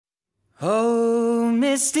Oh,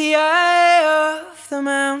 misty eye of the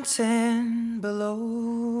mountain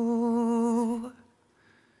below,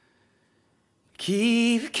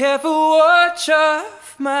 keep careful watch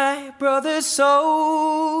of my brother's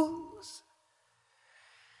souls.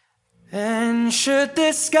 And should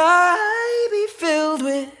the sky be filled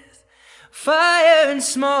with fire and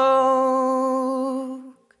smoke,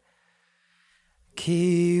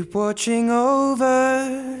 keep watching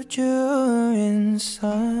over during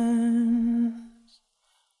sun.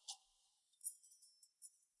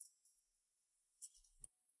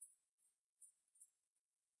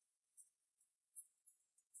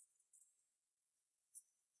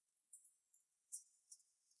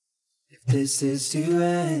 If this is to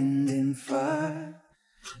end in fire,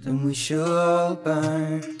 then we shall all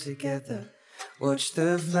burn together. Watch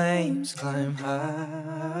the flames climb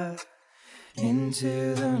high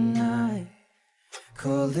into the night,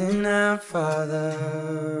 calling out, Father,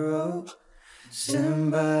 oh,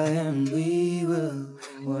 stand by and we will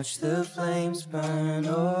watch the flames burn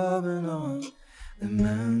open on the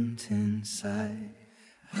mountainside.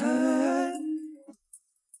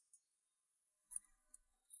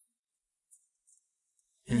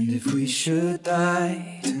 And if we should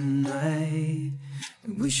die tonight,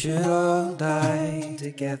 then we should all die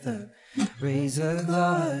together. Raise a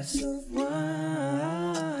glass of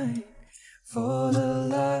wine for the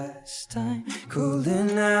last time,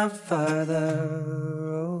 calling out, Father,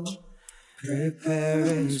 oh, prepare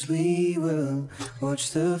as we will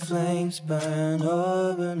watch the flames burn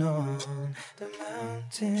open on the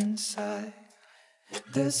mountainside.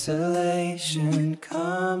 Desolation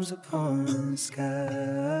comes upon the sky.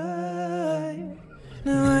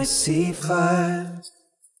 Now I see fire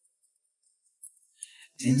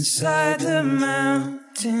inside the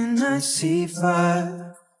mountain. I see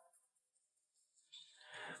fire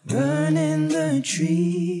burning the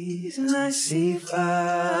trees, and I see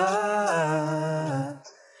fire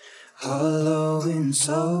hollow in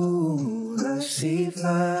soul. I see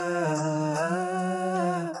fire,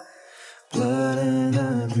 blood in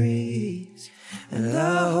the breeze, and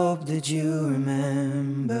I hope that you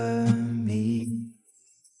remember me.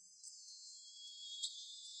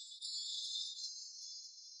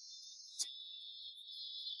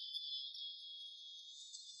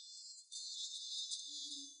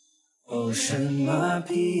 Oh, should my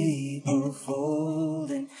people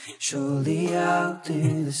folding, surely I'll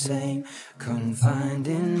do the same. Confined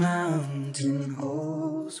in mountain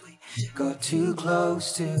holes, we got too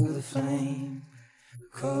close to the flame.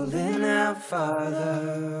 Calling out,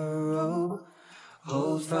 Father, oh,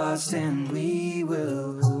 hold fast and we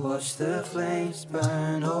will watch the flames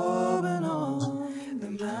burn open on the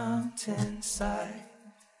mountainside.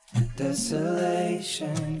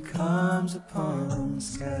 Desolation comes upon the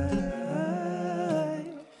sky.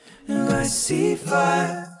 Now I see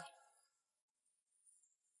fire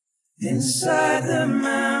inside the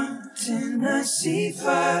mountain. I see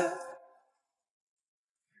fire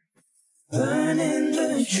burning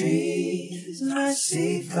the trees. I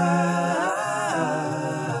see fire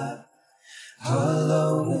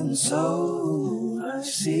hollow in soul. I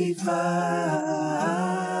see fire,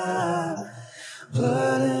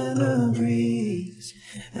 blood in the breeze,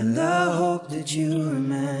 and I hope that you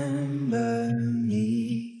remember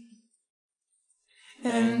me.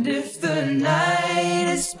 And if the night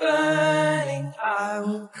is burning, I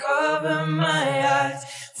will cover my eyes.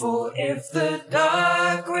 For if the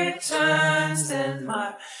dark returns, then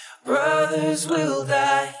my brothers will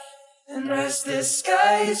die. And as the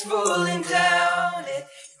sky is falling down, it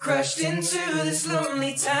crashed into this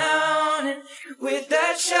lonely town. And with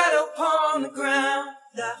that shadow upon the ground,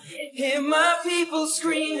 I hear my people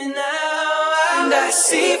screaming out. And I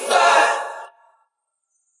see fire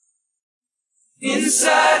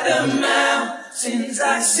inside the mountains.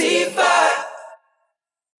 I see fire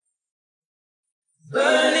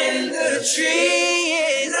burning the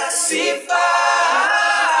trees. I see fire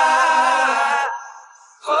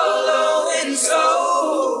hollow in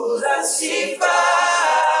souls. I see fire,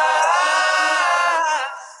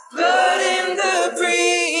 blood in the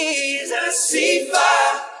breeze. I see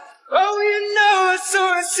fire. Oh, you know I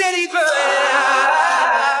saw a city burn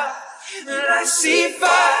out. And I see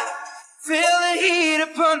fire, feel the heat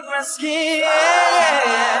upon my skin.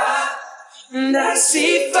 And I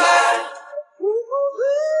see fire.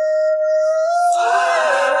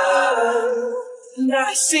 And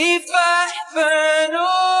I see fire burn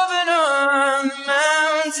over on the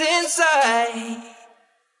mountainside.